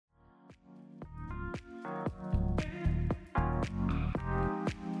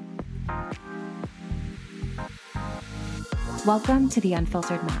Welcome to The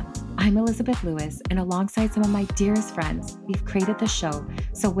Unfiltered Mom. I'm Elizabeth Lewis, and alongside some of my dearest friends, we've created the show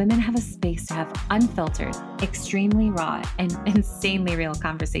so women have a space to have unfiltered, extremely raw, and insanely real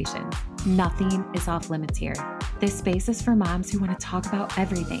conversations. Nothing is off limits here. This space is for moms who want to talk about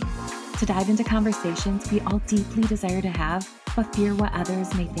everything, to dive into conversations we all deeply desire to have, but fear what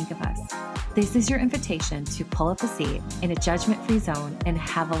others may think of us. This is your invitation to pull up a seat in a judgment-free zone and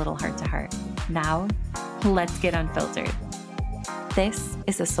have a little heart-to-heart. Now, let's get unfiltered. This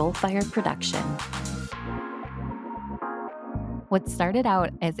is a Soulfire production. What started out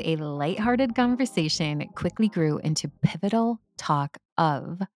as a lighthearted conversation quickly grew into pivotal talk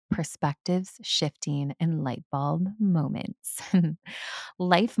of perspectives shifting and light bulb moments.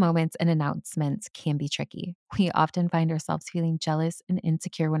 Life moments and announcements can be tricky. We often find ourselves feeling jealous and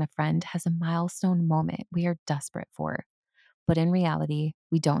insecure when a friend has a milestone moment we are desperate for. But in reality,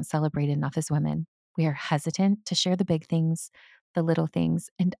 we don't celebrate enough as women. We are hesitant to share the big things, the little things,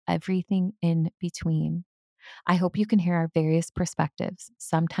 and everything in between. I hope you can hear our various perspectives,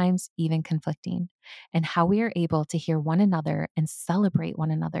 sometimes even conflicting, and how we are able to hear one another and celebrate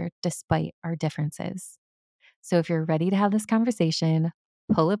one another despite our differences. So if you're ready to have this conversation,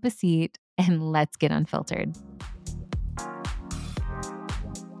 pull up a seat and let's get unfiltered.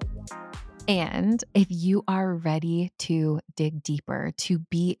 And if you are ready to dig deeper, to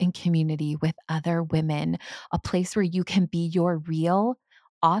be in community with other women, a place where you can be your real,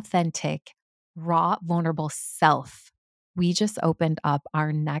 authentic, raw, vulnerable self, we just opened up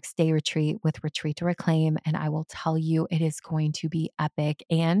our next day retreat with Retreat to Reclaim, and I will tell you it is going to be epic.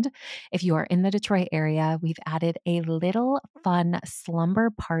 And if you are in the Detroit area, we've added a little fun slumber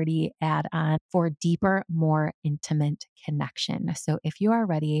party add-on for deeper, more intimate connection. So if you are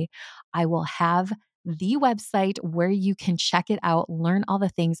ready, I will have the website where you can check it out, learn all the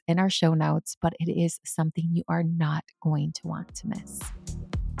things in our show notes, but it is something you are not going to want to miss.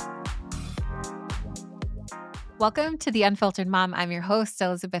 Welcome to The Unfiltered Mom. I'm your host,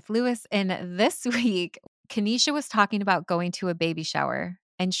 Elizabeth Lewis. And this week, Kanisha was talking about going to a baby shower.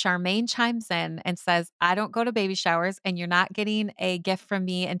 And Charmaine chimes in and says, I don't go to baby showers, and you're not getting a gift from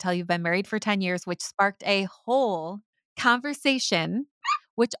me until you've been married for 10 years, which sparked a whole conversation,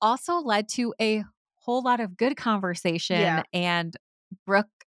 which also led to a whole lot of good conversation. Yeah. And Brooke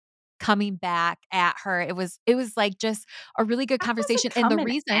coming back at her. It was like just a really good conversation. And the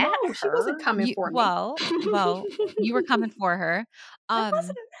reason She wasn't coming for me. well, you were coming for her, I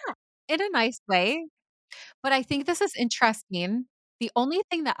wasn't. in a nice way. But I think this is interesting. The only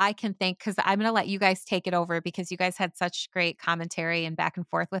thing that I can think, because I'm going to let you guys take it over because you guys had such great commentary and back and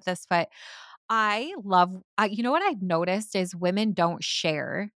forth with this, but you know what I've noticed is women don't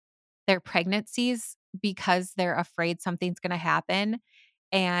share their pregnancies because they're afraid something's going to happen.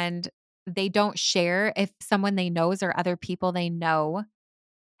 And they don't share if someone they knows or other people they know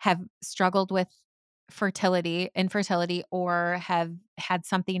have struggled with infertility, or have had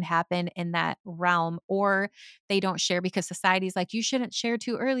something happen in that realm, or they don't share because society's like, you shouldn't share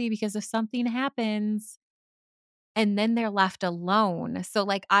too early because if something happens, and then they're left alone. So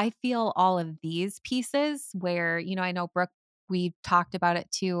like I feel all of these pieces where, I know Brooke, we talked about it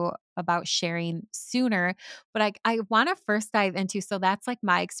too, about sharing sooner, but I want to first dive into, so that's like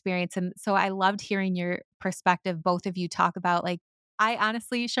my experience. And so I loved hearing your perspective, both of you talk about like, I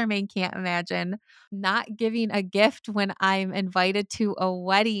honestly, Charmaine, can't imagine not giving a gift when I'm invited to a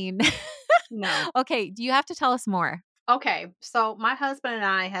wedding. No. Okay. Do you have to tell us more? Okay. So my husband and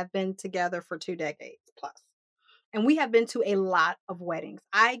I have been together for 2 decades plus, and we have been to a lot of weddings.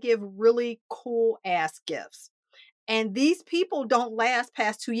 I give really cool ass gifts. And these people don't last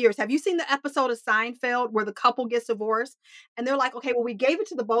past 2 years. Have you seen the episode of Seinfeld where the couple gets divorced and they're like, okay, well, we gave it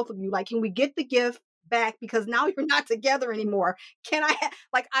to the both of you. Like, can we get the gift back? Because now you're not together anymore. Can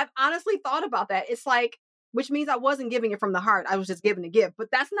like, I've honestly thought about that. It's like, which means I wasn't giving it from the heart. I was just giving a gift, but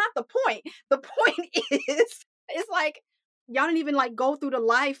that's not the point. The point is, it's like, y'all didn't even like go through the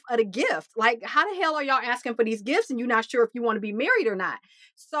life of the gift. Like, how the hell are y'all asking for these gifts and you're not sure if you want to be married or not?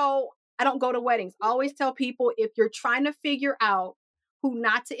 So I don't go to weddings. I always tell people, if you're trying to figure out who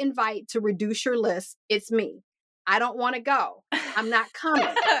not to invite to reduce your list, it's me. I don't want to go. I'm not coming.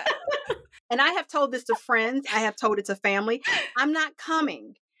 And I have told this to friends. I have told it to family. I'm not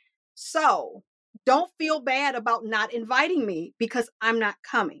coming. So don't feel bad about not inviting me because I'm not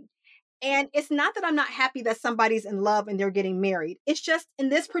coming. And it's not that I'm not happy that somebody's in love and they're getting married. It's just in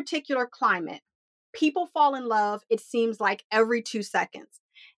this particular climate, people fall in love, it seems like every 2 seconds,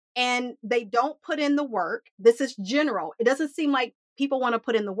 and they don't put in the work. This is general. It doesn't seem like people want to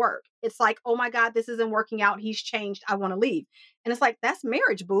put in the work. It's like, oh my God, this isn't working out. He's changed. I want to leave. And it's like, that's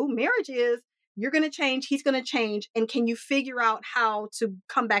marriage, boo. Marriage is You're going to change. He's going to change. And can you figure out how to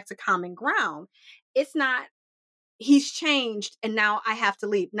come back to common ground? It's not, he's changed and now I have to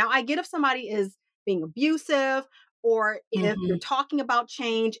leave. Now, I get if somebody is being abusive or if you're Mhm. talking about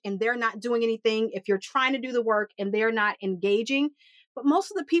change and they're not doing anything, if you're trying to do the work and they're not engaging. But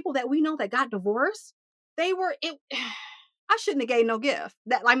most of the people that we know that got divorced, they were it. I shouldn't have gave no gift.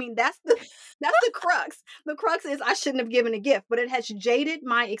 That's the crux. The crux is I shouldn't have given a gift, but it has jaded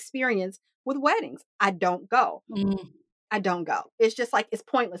my experience with weddings. I don't go. Mm. I don't go. It's just like it's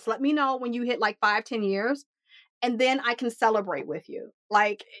pointless. Let me know when you hit like 5, 10 years and then I can celebrate with you.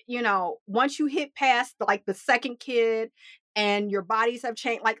 Like, once you hit past like the second kid and your bodies have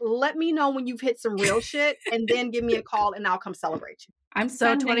changed, like let me know when you've hit some real shit and then give me a call and I'll come celebrate you. I'm So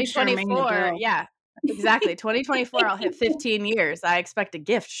sending Charmaine a 2024, bill. yeah, exactly. 2024, I'll hit 15 years. I expect a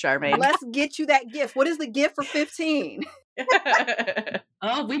gift, Charmaine. Let's get you that gift. What is the gift for 15?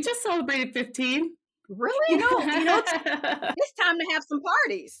 Oh, we just celebrated 15. Really? You know, It's time to have some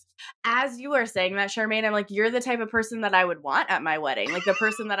parties. as you are saying that, Charmaine, I'm like, you're the type of person that I would want at my wedding. Like the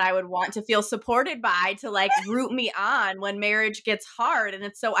person that I would want to feel supported by, to like root me on when marriage gets hard. And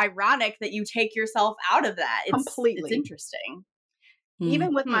it's so ironic that you take yourself out of that. It's Completely. interesting.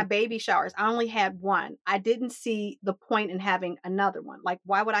 Even with Hmm. my baby showers, I only had one. I didn't see the point in having another one. Like,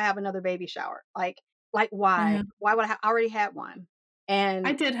 why would I have another baby shower? Like why? Yeah. Why would I already had one? And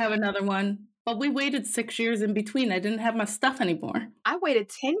I did have another one, but we waited 6 years in between. I didn't have my stuff anymore. I waited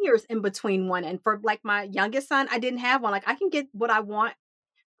 10 years in between one. And for like my youngest son, I didn't have one. Like I can get what I want.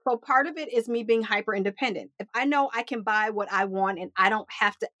 So part of it is me being hyper independent. If I know I can buy what I want and I don't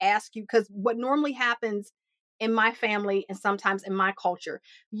have to ask you, because what normally happens in my family and sometimes in my culture,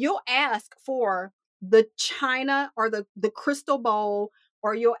 you'll ask for the china or the crystal bowl,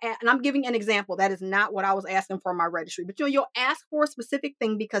 or and I'm giving an example. That is not what I was asking for my registry, but you'll ask for a specific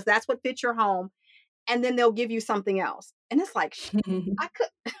thing because that's what fits your home. And then they'll give you something else. And it's like, I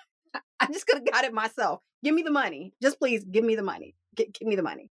could, I just could have got it myself. Give me the money. Just please give me the money. Give me the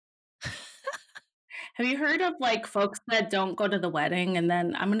money. Have you heard of like folks that don't go to the wedding and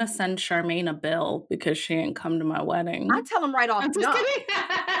then I'm gonna send Charmaine a bill because she didn't come to my wedding? I tell them right off I'm just jump. kidding.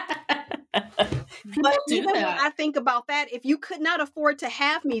 People But do even when that. I think about that, if you could not afford to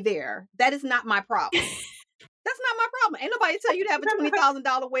have me there, that is not my problem. That's not my problem. Ain't nobody tell you to have a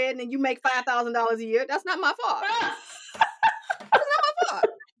 $20,000 wedding and you make $5,000 a year. That's not my fault. That's not my fault.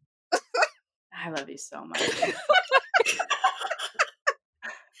 I love you so much.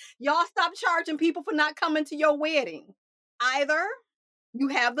 Y'all stop charging people for not coming to your wedding. Either you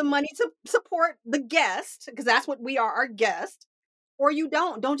have the money to support the guest, because that's what we are, our guest, or you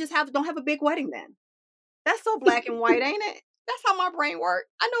don't. Don't have a big wedding then. That's so black and white, ain't it? That's how my brain works.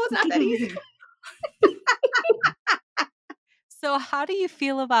 I know it's not that easy. So, how do you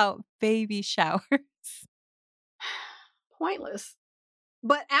feel about baby showers? Pointless.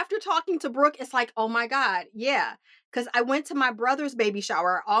 But after talking to Brooke, it's like, oh my God, yeah. Because I went to my brother's baby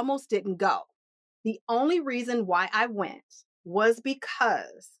shower. I almost didn't go. The only reason why I went was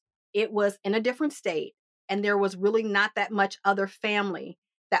because it was in a different state and there was really not that much other family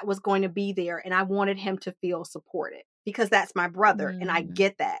that was going to be there. And I wanted him to feel supported because that's my brother. And I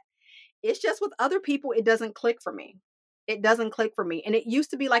get that. It's just with other people, it doesn't click for me. It doesn't click for me. And it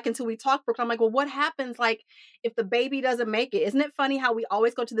used to be like until we talked, Brooke, I'm like, well, what happens like if the baby doesn't make it? Isn't it funny how we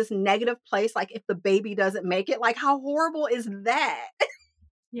always go to this negative place? Like if the baby doesn't make it, like how horrible is that?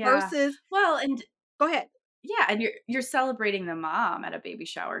 Yeah. Versus, Well, and go ahead. yeah, and you're celebrating the mom at a baby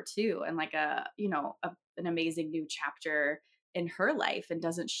shower too, and like an amazing new chapter in her life. And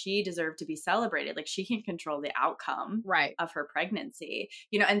doesn't she deserve to be celebrated? Like she can control the outcome Right. of her pregnancy,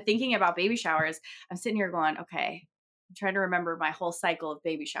 and thinking about baby showers, I'm sitting here going, okay, I'm trying to remember my whole cycle of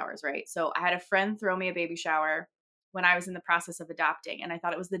baby showers, right? So I had a friend throw me a baby shower when I was in the process of adopting, and I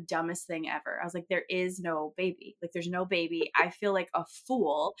thought it was the dumbest thing ever. I was like, there is no baby. Like there's no baby. I feel like a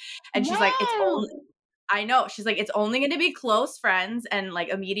fool. And she's like, it's Whoa! only I know. She's like, it's only going to be close friends and like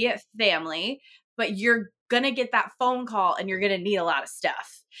immediate family, but you're going to get that phone call and you're going to need a lot of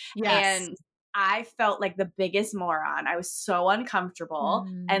stuff. Yes. And I felt like the biggest moron. I was so uncomfortable.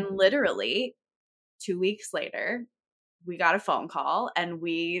 And literally 2 weeks later, we got a phone call and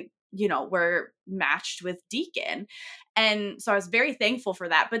we were matched with Deacon. And so I was very thankful for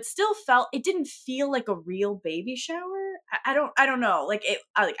that, but still it didn't feel like a real baby shower. I don't know. Like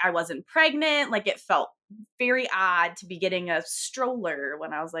I wasn't pregnant. Like it felt very odd to be getting a stroller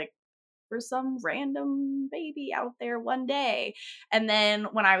when I was like, for some random baby out there one day. And then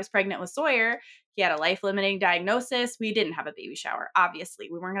when I was pregnant with Sawyer, he had a life-limiting diagnosis. We didn't have a baby shower. Obviously,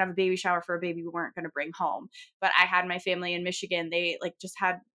 we weren't going to have a baby shower for a baby we weren't going to bring home. But I had my family in Michigan. They like just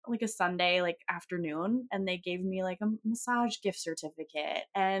had like a Sunday like afternoon, and they gave me like a massage gift certificate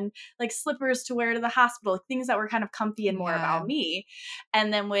and like slippers to wear to the hospital, like, things that were kind of comfy and more Yeah. about me.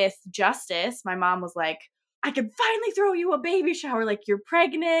 And then with Justice, my mom was like, I can finally throw you a baby shower. Like, you're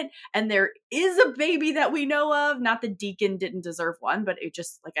pregnant and there is a baby that we know of. Not that Deacon didn't deserve one, but it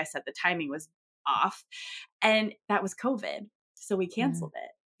just, like I said, the timing was off. And that was COVID. So we Mm. canceled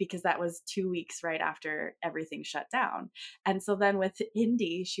it because that was 2 weeks right after everything shut down. And so then with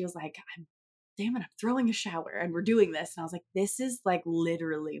Indy, she was like, damn it, I'm throwing a shower and we're doing this. And I was like, this is like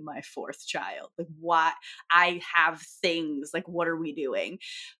literally my fourth child. Like, what? I have things. Like, what are we doing?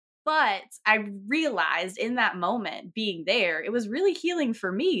 But I realized in that moment, being there, it was really healing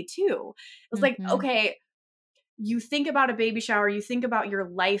for me too. It was like, Mhm. okay, you think about a baby shower, you think about your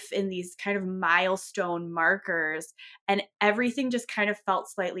life in these kind of milestone markers, and everything just kind of felt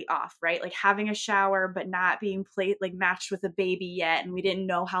slightly off, right? Like having a shower, but not being like matched with a baby yet. And we didn't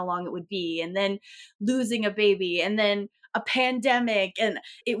know how long it would be. And then losing a baby, and then a pandemic. And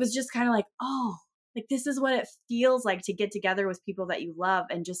it was just kind of like, oh, like this is what it feels like to get together with people that you love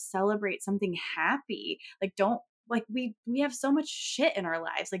and just celebrate something happy. Like, don't, like, we have so much shit in our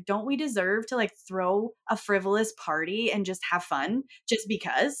lives. Like, don't we deserve to like throw a frivolous party and just have fun just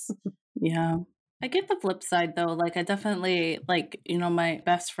because? Yeah. I get the flip side though. Like I definitely like, my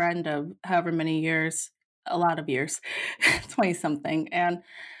best friend of however many years, a lot of years, 20 something. And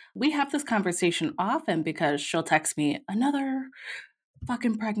we have this conversation often because she'll text me another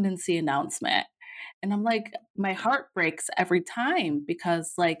fucking pregnancy announcement. And I'm like, my heart breaks every time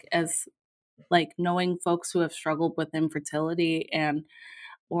because as knowing folks who have struggled with infertility and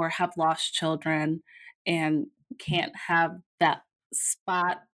or have lost children and can't have that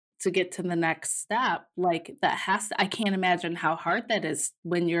spot to get to the next step, like that has to, I can't imagine how hard that is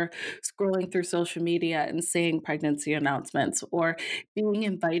when you're scrolling through social media and seeing pregnancy announcements or being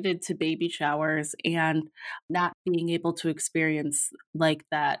invited to baby showers and not being able to experience like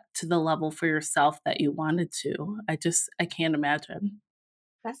that to the level for yourself that you wanted to. I can't imagine.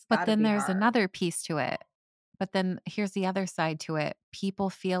 That's But got to then be there's hard. another piece to it. But then here's the other side to it. People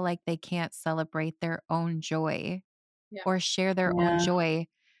feel like they can't celebrate their own joy Yeah. or share their own Yeah. joy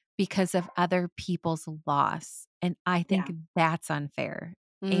because of other people's loss. And I Yeah. think that's unfair.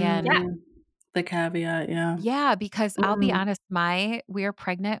 And Yeah. Mm, the caveat, yeah. yeah, because I'll be Mm. honest, we were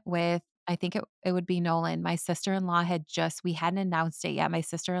pregnant with, I think it would be Nolan. My sister-in-law we hadn't announced it yet. My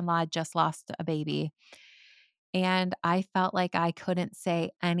sister-in-law had just lost a baby. And I felt like I couldn't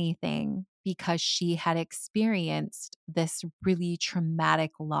say anything because she had experienced this really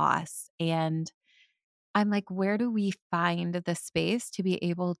traumatic loss. And I'm like, where do we find the space to be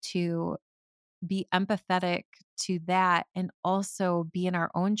able to be empathetic to that and also be in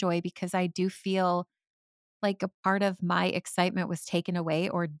our own joy? Because I do feel like a part of my excitement was taken away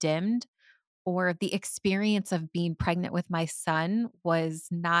or dimmed, or the experience of being pregnant with my son was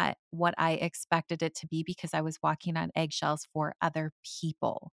not what I expected it to be because I was walking on eggshells for other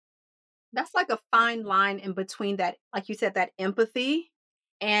people. That's like a fine line in between that, like you said, that empathy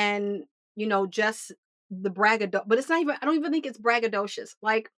and, just the braggadocio. But it's not even, I don't even think it's braggadocious.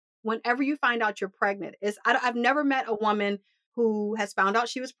 Like, whenever you find out you're pregnant, I've never met a woman who has found out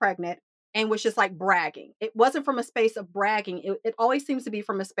she was pregnant and was just like bragging. It wasn't from a space of bragging. It always seems to be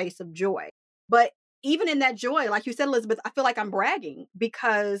from a space of joy. But even in that joy, like you said, Elizabeth, I feel like I'm bragging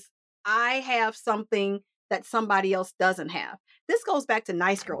because I have something that somebody else doesn't have. This goes back to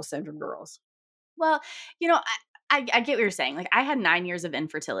nice girl syndrome, girls. Well, you know, I get what you're saying. Like, I had 9 years of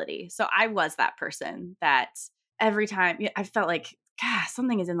infertility. So I was that person that every time, yeah, I felt like, God,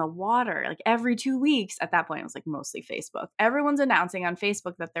 something is in the water. Like every 2 weeks, at that point, it was like mostly Facebook. Everyone's announcing on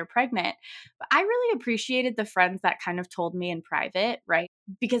Facebook that they're pregnant. But I really appreciated the friends that kind of told me in private, right?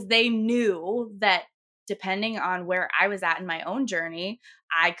 Because they knew that depending on where I was at in my own journey,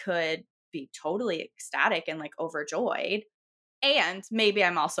 I could be totally ecstatic and like overjoyed, and maybe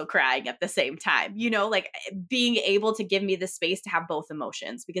I'm also crying at the same time, like being able to give me the space to have both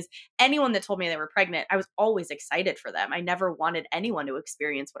emotions. Because anyone that told me they were pregnant, I was always excited for them. I never wanted anyone to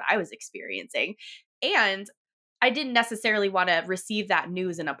experience what I was experiencing. And I didn't necessarily want to receive that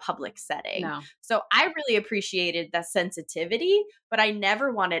news in a public setting. No. So I really appreciated that sensitivity, but I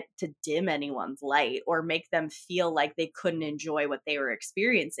never wanted to dim anyone's light or make them feel like they couldn't enjoy what they were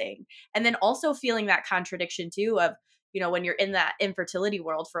experiencing. And then also feeling that contradiction too of, when you're in that infertility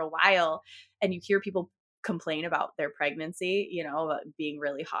world for a while and you hear people complain about their pregnancy, about being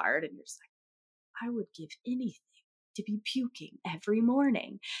really hard, and you're just like, I would give anything to be puking every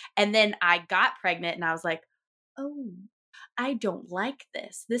morning. And then I got pregnant and I was like, oh, I don't like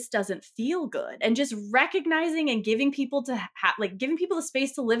this. This doesn't feel good. And just recognizing and giving people to giving people the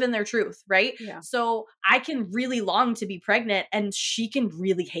space to live in their truth, right? Yeah. So I can really long to be pregnant and she can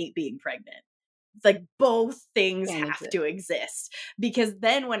really hate being pregnant. Like both things Can't have exist. to exist, because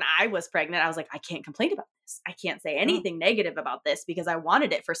then when I was pregnant, I was like, I can't complain about this. I can't say anything negative about this because I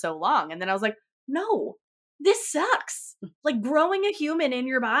wanted it for so long. And then I was like, no, this sucks. Like growing a human in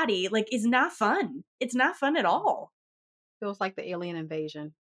your body, like, is not fun. It's not fun at all. Feels like the alien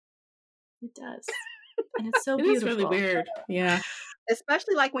invasion. It does. And it's so It beautiful. is really weird. Yeah.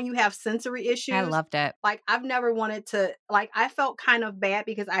 Especially like when you have sensory issues. I loved it. Like I've never wanted to, like I felt kind of bad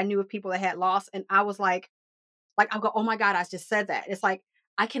because I knew of people that had lost, and I was like I'll go, oh my God, I just said that. It's like,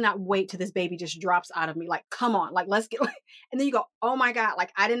 I cannot wait till this baby just drops out of me. Like, come on, like, let's get, and then you go, oh my God,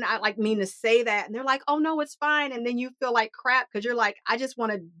 like, I didn't like mean to say that. And they're like, oh no, it's fine. And then you feel like crap because you're like, I just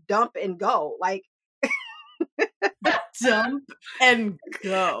want to dump and go. Like, Dump and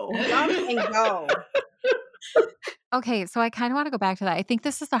go. dump and go. Okay, so I kind of want to go back to that. I think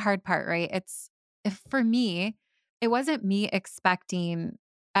this is the hard part, right? For me, it wasn't me expecting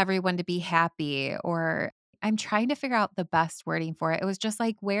everyone to be happy, or I'm trying to figure out the best wording for it. It was just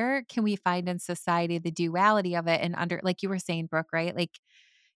like, where can we find in society the duality of it, and under, like you were saying, Brooke, right? Like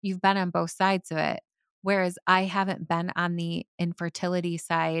you've been on both sides of it. Whereas I haven't been on the infertility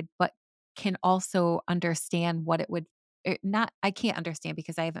side, but can also understand what it would not, I can't understand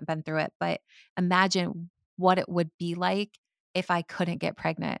because I haven't been through it, but imagine what it would be like if I couldn't get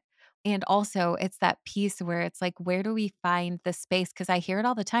pregnant. And also, it's that piece where it's like, where do we find the space? Because I hear it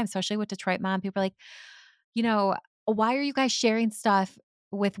all the time, especially with Detroit Mom. People are like, you know, why are you guys sharing stuff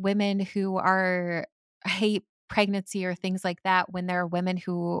with women who are hate pregnancy or things like that when there are women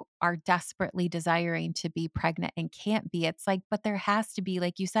who are desperately desiring to be pregnant and can't be? It's like, but there has to be,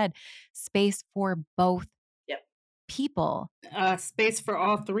 like you said, space for both Yep. people Space for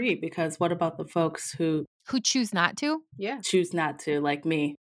all three, because what about the folks who who choose not to. Yeah. choose not to, like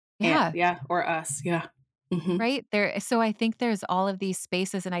me? Yeah. Yeah, or us. Yeah. Mhm. Right there. So I think there's all of these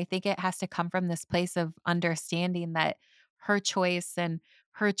spaces, and I think it has to come from this place of understanding that her choice and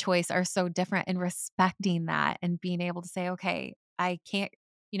her choice are so different, and respecting that and being able to say, okay, I can't,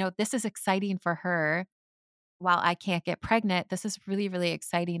 this is exciting for her while I can't get pregnant. This is really, really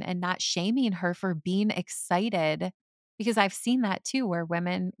exciting, and not shaming her for being excited, because I've seen that too, where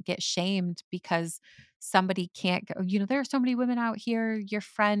women get shamed because somebody can't go, there are so many women out here, your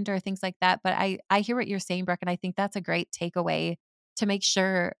friend or things like that. But I hear what you're saying, Brooke, and I think that's a great takeaway, to make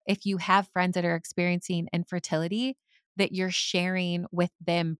sure if you have friends that are experiencing infertility, that you're sharing with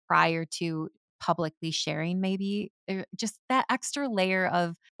them prior to publicly sharing, maybe just that extra layer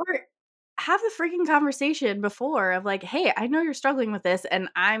of, Or have the freaking conversation before of like, hey, I know you're struggling with this and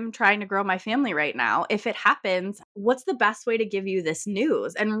I'm trying to grow my family right now. If it happens, what's the best way to give you this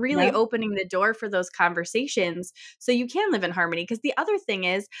news? And really Yeah. opening the door for those conversations so you can live in harmony. Because the other thing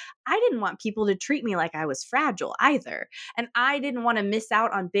is, I didn't want people to treat me like I was fragile either. And I didn't want to miss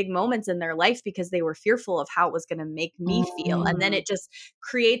out on big moments in their life because they were fearful of how it was going to make me feel. And then it just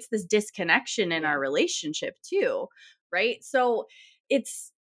creates this disconnection in our relationship too. Right. So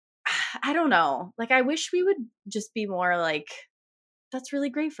it's, I don't know. Like, I wish we would just be more like, that's really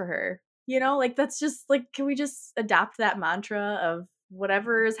great for her. Like, that's just like, can we just adopt that mantra of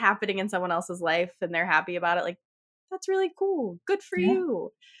whatever is happening in someone else's life and they're happy about it? Like, that's really cool. Good for Yeah.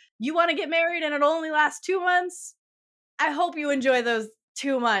 you. You want to get married and it only lasts 2 months? I hope you enjoy those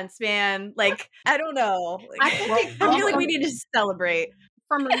 2 months, man. Like, I don't know. I Like, think it I comes feel like from we need to celebrate.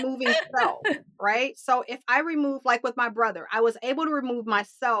 removing self, right? So if I remove, like with my brother, I was able to remove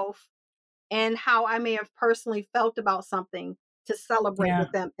myself and how I may have personally felt about something to celebrate Yeah.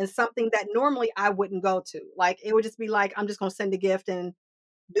 with them, and something that normally I wouldn't go to. Like it would just be like, I'm just going to send a gift and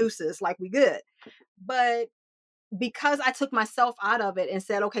deuces, like we good. But because I took myself out of it and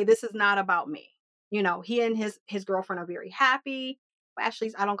said, okay, this is not about me. He and his girlfriend are very happy.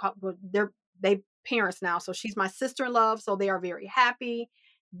 Actually, I don't call, but they parents now, so she's my sister-in-law, so they are very happy.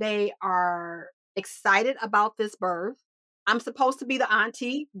 They are excited about this birth. I'm supposed to be the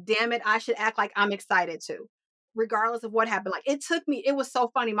auntie. Damn it, I should act like I'm excited too, regardless of what happened. Like it was so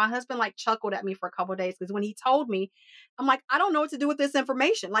funny. My husband like chuckled at me for a couple of days because when he told me, I'm like, I don't know what to do with this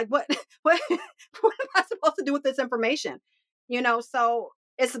information. Like what what what am I supposed to do with this information? So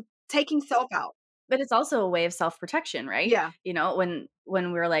it's taking self out. But it's also a way of self-protection, right? Yeah.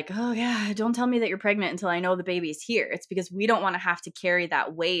 When we're like, "Oh yeah, don't tell me that you're pregnant until I know the baby's here." It's because we don't want to have to carry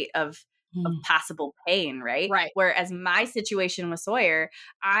that weight of possible pain, right? Right. Whereas my situation with Sawyer,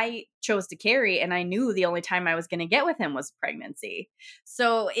 I chose to carry and I knew the only time I was going to get with him was pregnancy.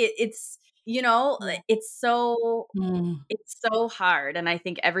 So it's Yeah. Mm. it's so hard, and I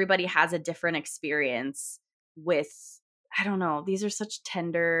think everybody has a different experience with, I don't know, these are such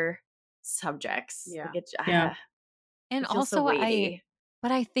tender subjects. Yeah. Like Yeah. And it feels so also weighty.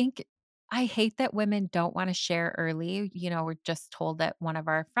 but I think I hate that women don't wanna share early. We're just told that one of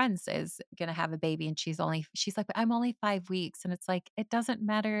our friends is gonna have a baby and she's like, "I'm only 5 weeks." And it's like, it doesn't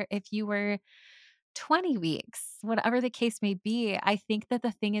matter if you were 20 weeks, whatever the case may be. I think that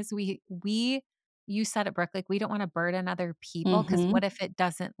the thing is we you said it, Brooke, like, we don't wanna burden other people because Mhm. what if it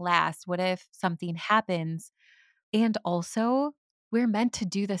doesn't last? What if something happens? And also, we're meant to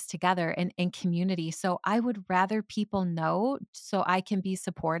do this together and in community. So I would rather people know so I can be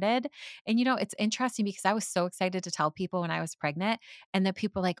supported. And it's interesting because I was so excited to tell people when I was pregnant, and then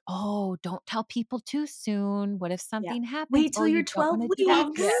people were like, "Oh, don't tell people too soon. What if Yeah. something happens? Wait Oh, till you're you don't 12 want to do that."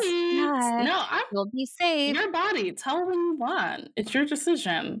 12 Yeah. weeks. weeks. Yeah. No, I'm You'll be safe. your body. Tell when you want. It's your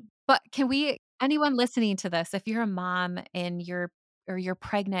decision. But can we anyone listening to this, if you're a mom and you're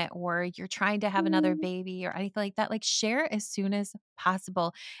pregnant or you're trying to have another Mm. baby or anything like that, like share as soon as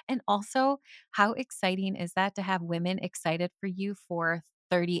possible. And also, how exciting is that to have women excited for you for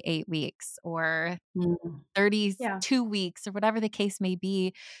 38 weeks or Mm. Yeah. 32 weeks or whatever the case may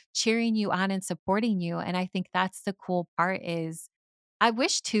be, cheering you on and supporting you. And I think that's the cool part is I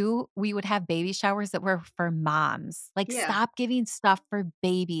wish too we would have baby showers that were for moms. Like, Yeah. stop giving stuff for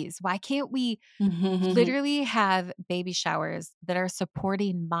babies. Why can't we literally have baby showers that are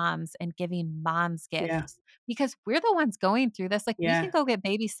supporting moms and giving moms Yeah. gifts? Because we're the ones going through this. Like, we can Yeah. go get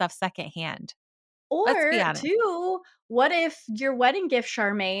baby stuff secondhand. Let's be Or honest. two, what if your wedding gift,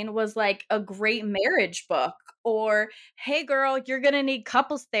 Charmaine, was like a great marriage book? Or, hey girl, you're gonna need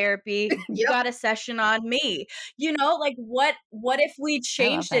couples therapy. You Yep. got a session on me. Like what if we I love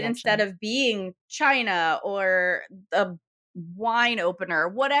changed that it instead actually. of being China or a wine opener,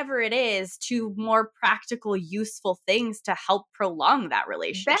 whatever it is, to more practical, useful things to help prolong that That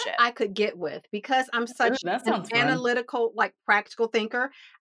relationship? I could get with because I'm Ooh, such that an sounds fun. analytical, like practical thinker.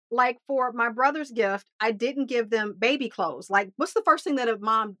 Like for my brother's gift, I didn't give them baby clothes. Like, what's the first thing that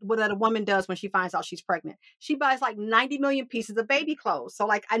a woman does when she finds out she's pregnant? She buys like 90 million pieces of baby clothes. So,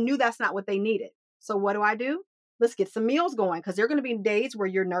 like, I knew that's not what they needed. So, what do? Let's get some meals going because there are going to be days where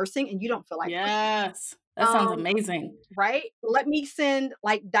you're nursing and you don't feel like cooking. Yes. That sounds Um, amazing. right? Let me send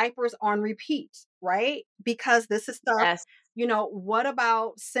like diapers on repeat, right? Because this is stuff, Yes. what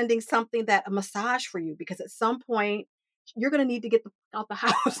about sending something that a massage for you? Because at some point, you're going to need to get out the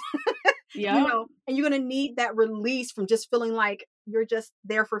house. Yep. And you're going to need that release from just feeling like you're just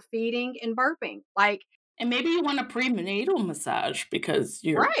there for feeding and burping. Like, And maybe you want a prenatal massage because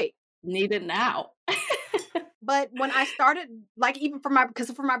you're right. needed now. But when I started, like, even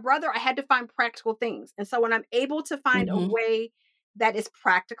because for my brother, I had to find practical things. And so when I'm able to find a Mhm. way that is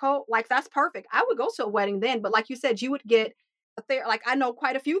practical, like, that's perfect. I would go to a wedding then. But like you said, you would get like, I know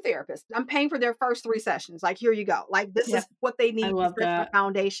quite a few therapists. I'm paying for their first 3 sessions. Like, here you go. Like, this Yeah. is what they I need to love set the that.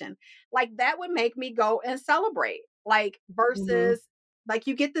 foundation. Like, that would make me go and celebrate. Like, Mhm. versus, like,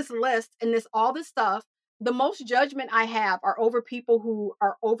 you get this list and all this stuff. The most judgment I have are over people who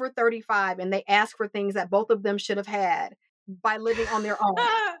are over 35 and they ask for things that both of them should have had by living on their own.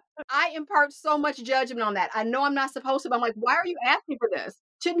 I impart so much judgment on that. I know I'm not supposed to, but I'm like, why are you asking for this?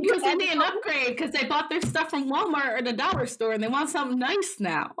 Shouldn't you Because have they had need this an already? upgrade because they bought their stuff from Walmart or the dollar store and they want something nice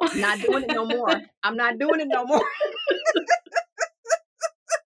now. Not doing it no more. I'm not doing it no more.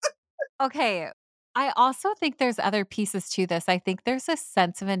 Okay. I also think there's other pieces to this. I think there's a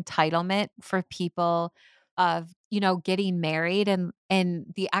sense of entitlement for people of, getting married and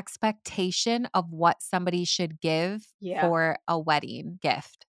the expectation of what somebody should give Yeah. for a wedding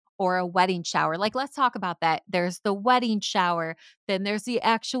gift or a wedding shower. Like, let's talk about that. There's the wedding shower, then there's the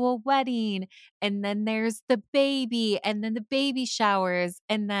actual wedding, and then there's the baby, and then the baby showers,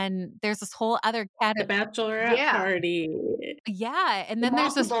 and then there's this whole other The bachelorette Yeah. party, yeah, and the then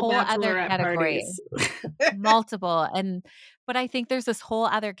there's this multiple whole other bachelorette category. parties. Multiple, but I think there's this whole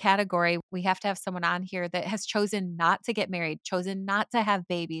other category. We have to have someone on here that has chosen not to get married, chosen not to have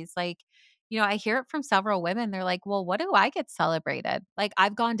babies. Like, I hear it from several women. They're like, "Well, what do I get celebrated?" Like,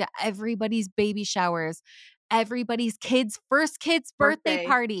 I've gone to everybody's baby showers, everybody's first kid's birthday Birthday.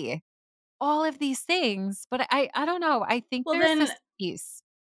 party, all of these things, but I don't know. I think Well, there's then this piece.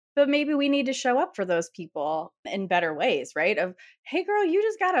 but maybe we need to show up for those people in better ways, right? Of, hey, girl, you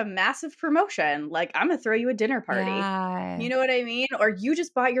just got a massive promotion. Like, I'm going to throw you a dinner party. Yeah. You know what I mean? Or you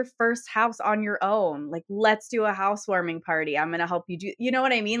just bought your first house on your own. Like, let's do a housewarming party. I'm going to help you do, you know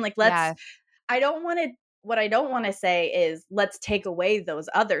what I mean? Like, Yeah. I don't want to, what I don't want to say is let's take away those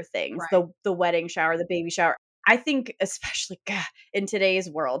other things, Right. the wedding shower, the baby shower. I think especially in today's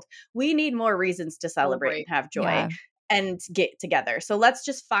world, we need more reasons to celebrate and have joy Yeah. and get together. So let's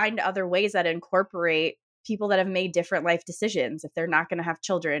just find other ways that incorporate people that have made different life decisions. If they're not going to have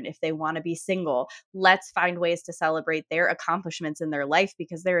children, if they want to be single, let's find ways to celebrate their accomplishments in their life,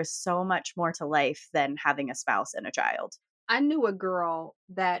 because there is so much more to life than having a spouse and a child. I knew a girl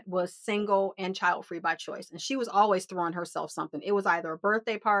that was single and child free by choice, and she was always throwing herself something. It was either a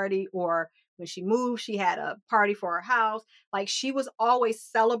birthday party, or when she moved, she had a party for her house. Like, she was always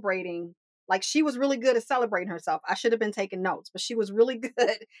celebrating. Like, she was really good at celebrating herself. I should have been taking notes, but she was really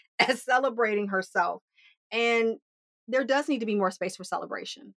good at celebrating herself. And there does need to be more space for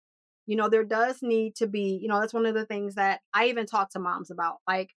celebration. There does need to be, that's one of the things that I even talk to moms about.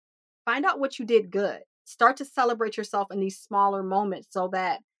 Like, find out what you did good. Start to celebrate yourself in these smaller moments so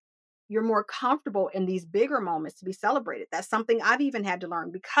that you're more comfortable in these bigger moments to be celebrated. That's something I've even had to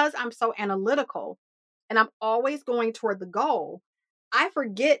learn because I'm so analytical and I'm always going toward the goal. I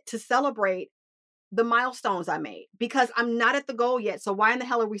forget to celebrate the milestones I made because I'm not at the goal yet. So why in the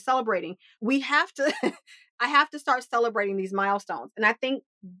hell are we celebrating? We have to, I have to start celebrating these milestones. And I think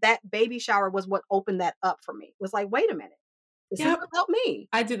that baby shower was what opened that up for me. It was like, wait a minute, this is Yep. what helped me.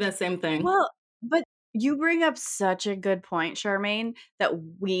 I do that same thing. Well, but you bring up such a good point, Charmaine, that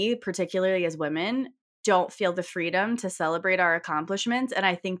we, particularly as women, don't feel the freedom to celebrate our accomplishments. And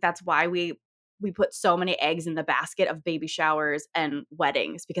I think that's why we put so many eggs in the basket of baby showers and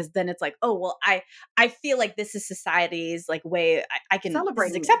weddings, because then it's like, oh, well, I feel like this is society's like way I can, this is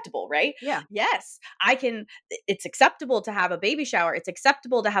Celebrating it. acceptable, right? Yeah. Yes, I can. It's acceptable to have a baby shower. It's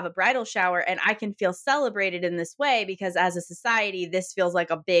acceptable to have a bridal shower. And I can feel celebrated in this way because as a society, this feels like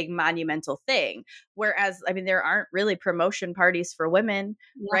a big monumental thing. Whereas, I mean, there aren't really promotion parties for women,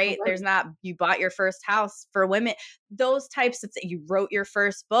 Not for right? women. There's not, you bought your first house for women, those types of things. You wrote your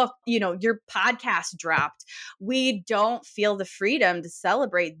first book, your podcast dropped. We don't feel the freedom to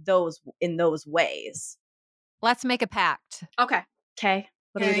celebrate those in those ways. Let's make a pact. Okay. Okay.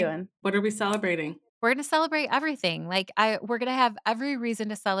 What are we doing? What are we celebrating? We're going to celebrate everything. Like we're going to have every reason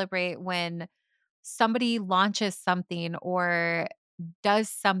to celebrate when somebody launches something or does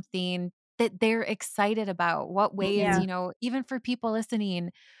something that they're excited about. What ways, Yeah. even for people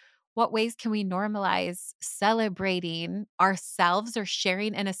listening, what ways can we normalize celebrating ourselves or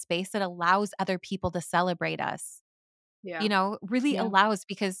sharing in a space that allows other people to celebrate us? Yeah. Really Yeah. allows,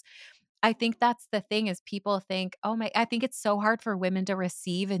 because I think that's the thing is people think, I think it's so hard for women to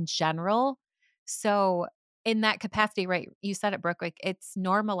receive in general. So in that capacity, right? You said it, Brooke, like it's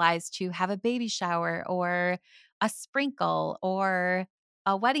normalized to have a baby shower or a sprinkle or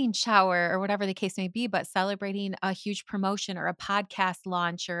a wedding shower or whatever the case may be, but celebrating a huge promotion or a podcast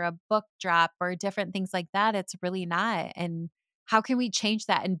launch or a book drop or different things like that, it's really not. And how can we change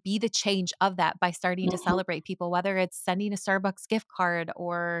that and be the change of that by starting to celebrate people, whether it's sending a Starbucks gift card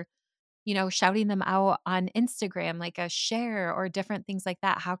or shouting them out on Instagram, like a share or different things like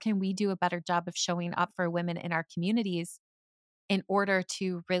that? How can we do a better job of showing up for women in our communities in order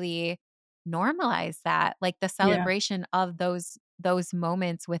to really normalize that, like the Yeah. celebration of those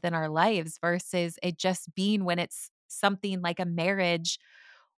moments within our lives versus it just being when it's something like a marriage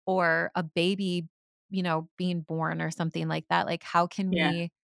or a baby, being born or something like that? Like, how can Yeah.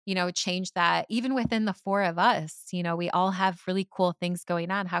 we change that even within the four of us? We all have really cool things going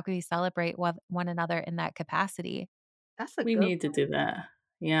on. How can we celebrate one another in that capacity? That's a We good need to one. do that.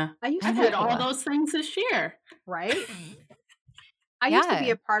 Yeah. I used I to did be all those things this year. right. I used to be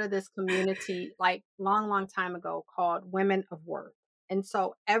Yeah. a part of this community like long, long time ago called Women of Worth. And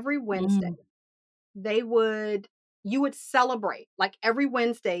so every Wednesday, Mm. you would celebrate. Like every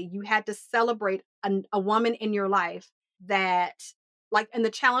Wednesday, you had to celebrate a woman in your life that, like, and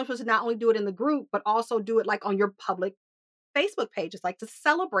the challenge was to not only do it in the group, but also do it like on your public Facebook pages, like to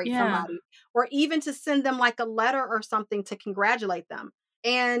celebrate Yeah. somebody or even to send them like a letter or something to congratulate them.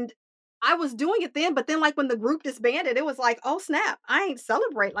 And I was doing it then, but then like when the group disbanded, it was like, oh snap, I ain't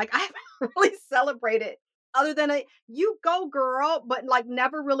celebrate. Like I haven't really celebrated other than you go girl, but like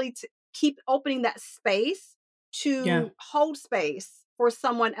never really to keep opening that space Yeah. to hold space for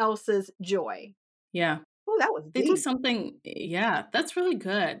someone else's joy. Yeah. Oh, that was They do deep. something, yeah, that's really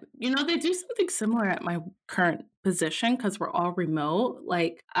good. They do something similar at my current position because we're all remote.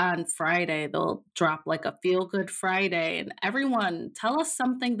 Like on Friday, they'll drop like a feel good Friday, and everyone tell us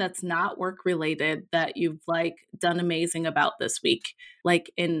something that's not work related that you've like done amazing about this week.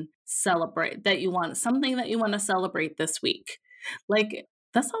 Like in celebrate that you want something that you want to celebrate this week. Like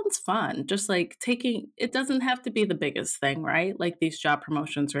that sounds fun. Just like it doesn't have to be the biggest thing, right? Like these job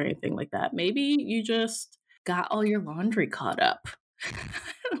promotions or anything like that. Maybe you just got all your laundry caught up.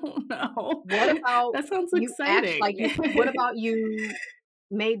 I don't no. What about That sounds you act like exciting. you what about you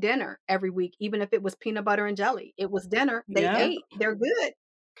made dinner every week, even if it was peanut butter and jelly? It was dinner, they Yeah. ate, they're good.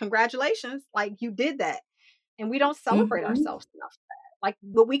 Congratulations, like, you did that, and we don't celebrate Mhm. ourselves enough for that. Like,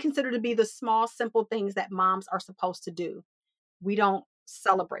 what we consider to be the small, simple things that moms are supposed to do, we don't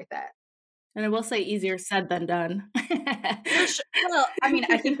celebrate that. And I will say easier said than done. For sure. Well, I mean,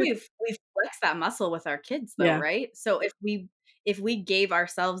 I think we've flexed that muscle with our kids though, Yeah. right? So if we gave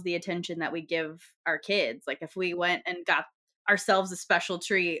ourselves the attention that we give our kids, like if we went and got ourselves a special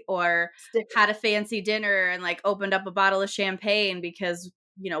treat or Stick had a fancy dinner and like opened up a bottle of champagne because,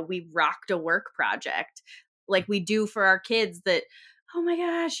 we rocked a work project like we do for our kids that, oh my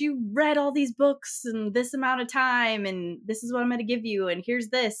gosh, you read all these books in this amount of time and this is what I'm going to give you and here's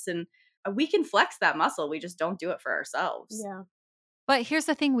this and we can flex that muscle. We just don't do it for ourselves. Yeah. But here's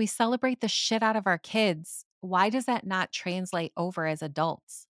the thing, we celebrate the shit out of our kids. Why does that not translate over as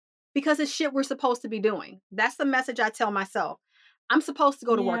adults? Because it's shit we're supposed to be doing. That's the message I tell myself. I'm supposed to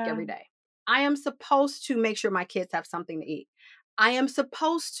go to work Yeah. every day. I am supposed to make sure my kids have something to eat. I am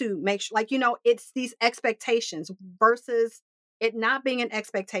supposed to make sure, like, it's these expectations versus it not being an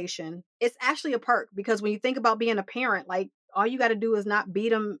expectation. It's actually a perk because when you think about being a parent, like, all you got to do is not beat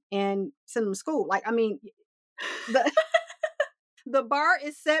them and send them to school. Like, I mean, the, the bar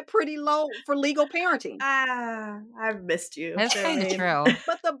is set pretty low for legal parenting. I've missed you, That's kind of Charmaine. true.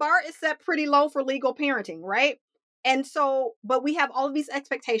 But the bar is set pretty low for legal parenting, right? And so, but we have all of these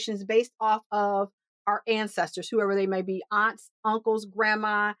expectations based off of our ancestors, whoever they may be, aunts, uncles,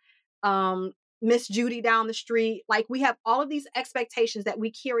 grandma, um, Miss Judy down the street. Like, we have all of these expectations that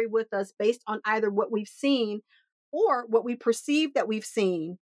we carry with us based on either what we've seen or what we perceive that we've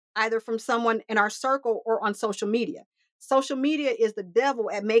seen, either from someone in our circle or on social media. Social media is the devil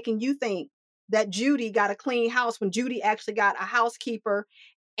at making you think that Judy got a clean house when Judy actually got a housekeeper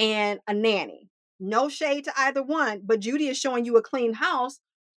and a nanny. No shade to either one, but Judy is showing you a clean house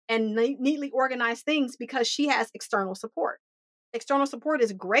and neatly organized things because she has external support. External support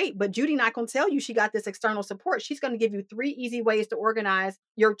is great, but Judy not going to tell you she got this external support. She's going to give you 3 easy ways to organize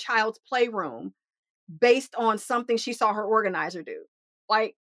your child's playroom based on something she saw her organizer do.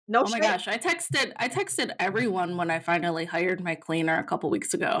 Like, no Oh my shade. gosh, I texted everyone when I finally hired my cleaner a couple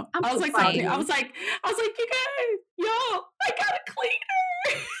weeks ago. I'm I was so like proud of talking, I you. was like, you guys, yo, I got a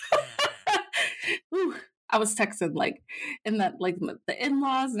cleaner. Ooh, I was texting like, and that like the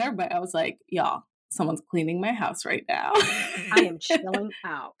in-laws and everybody. I was like, y'all, someone's cleaning my house right now. I am chilling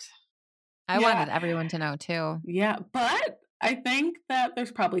out. I Yeah, wanted everyone to know too. yeah, but I think that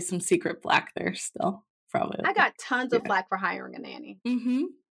there's probably some secret black there still. Probably, I got tons of yeah. flack for hiring a nanny. Mm-hmm.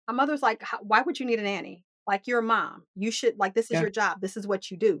 My mother's like, Why would you need a nanny? Like, you're a mom. You should, like, this is Yeah. your job. This is what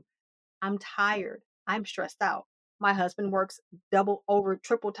you do. I'm tired. I'm stressed out. My husband works double over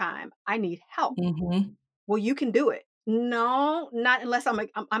triple time. I need help. Mm-hmm. Well, you can do it. No, not unless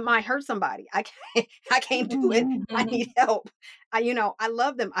I might hurt somebody. I can't, I can't do it. I Mm-hmm. need help. I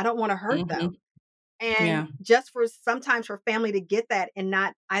love them. I don't want to hurt Mm-hmm. them. And Yeah. just for sometimes for family to get that and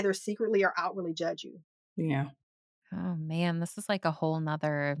not either secretly or outwardly judge you. Yeah. Oh man, this is like a whole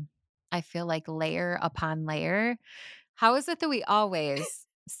nother, I feel like layer upon layer. How is it that we always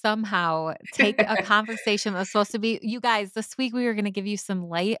somehow take a conversation that's supposed to be, you guys, this week we were going to give you some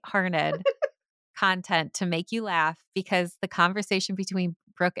light-hearted content to make you laugh because the conversation between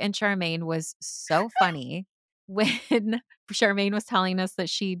Brooke and Charmaine was so funny when Charmaine was telling us that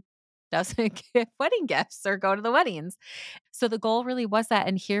she doesn't give wedding gifts or go to the weddings. So the goal really was that.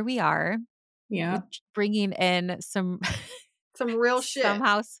 And here we are Yeah. with bringing in some Some real shit.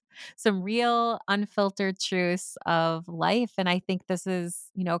 somehow some real unfiltered truths of life. And I think this is,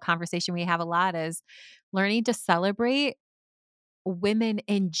 a conversation we have a lot is learning to celebrate women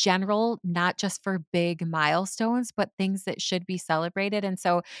in general, not just for big milestones, but things that should be celebrated. And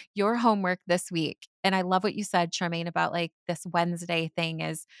so your homework this week, and I love what you said, Charmaine, about like this Wednesday thing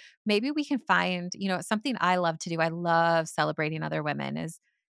is maybe we can find, something I love to do. I love celebrating other women is,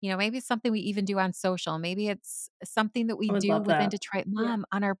 maybe it's something we even do on social. Maybe it's something that we I would do love within that. Detroit Yeah. Mom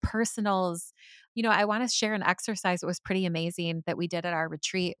on our personals. I want to share an exercise that was pretty amazing that we did at our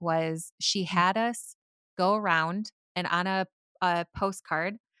retreat was she had us go around and on a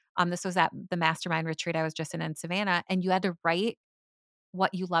postcard. This was at the mastermind retreat I was just in Savannah, and you had to write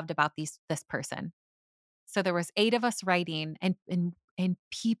what you loved about this person. So there was 8 of us writing and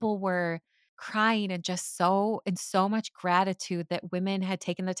people were crying and just so much gratitude that women had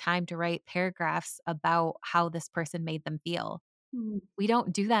taken the time to write paragraphs about how this person made them feel. We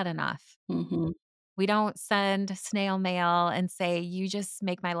don't do that enough. Mm-hmm. We don't send snail mail and say, "You just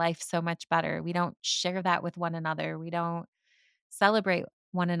make my life so much better." We don't share that with one another. We don't celebrate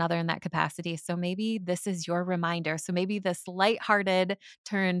one another in that capacity. So maybe this is your reminder. So maybe this lighthearted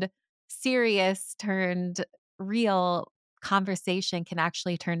turned serious turned real conversation can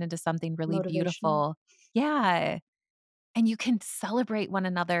actually turn into something really Motivational. beautiful. Yeah. And you can celebrate one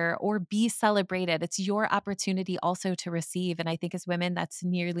another or be celebrated. It's your opportunity also to receive. And I think as women, that's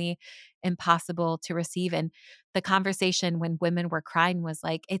nearly impossible to receive. And the conversation when women were crying was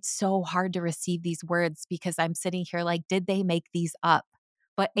like, it's so hard to receive these words because I'm sitting here like, did they make these up?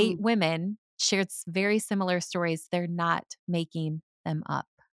 But 8 Mm. women shared very similar stories. They're not making them up.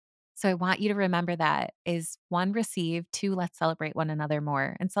 So I want you to remember that is 1, receive, 2, let's celebrate one another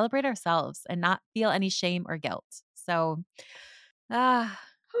more and celebrate ourselves and not feel any shame or guilt. So, ah,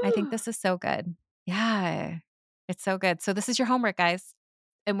 I think this is so good. Yeah. It's so good. So this is your homework, guys.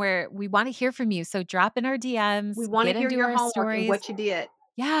 And we want to hear from you. So drop in our We DMs, want to get hear into your our homework and stories. what you did.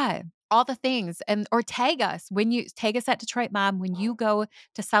 Yeah, all the things and or tag us when you tag us at Detroit Mom when you go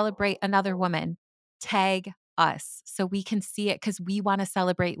to celebrate another woman. Tag us so we can see it because we want to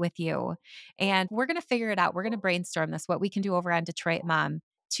celebrate with you. And we're going to figure it out. We're going to brainstorm this, what we can do over on Detroit Mom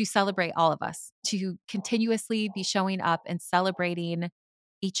to celebrate all of us, to continuously be showing up and celebrating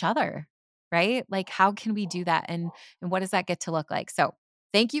each other, right? Like how can we do that and what does that get to look like? So,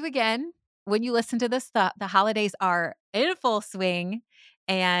 thank you again. When you listen to this, the holidays are in full swing.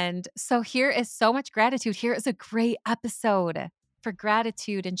 And so here is so much gratitude. Here is a great episode for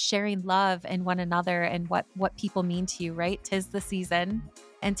gratitude and sharing love in one another and what people mean to you, right? 'Tis the season.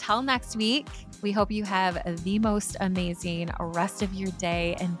 Until next week, we hope you have the most amazing rest of your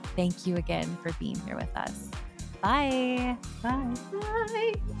day. And thank you again for being here with us. Bye.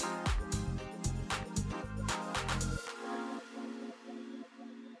 Bye.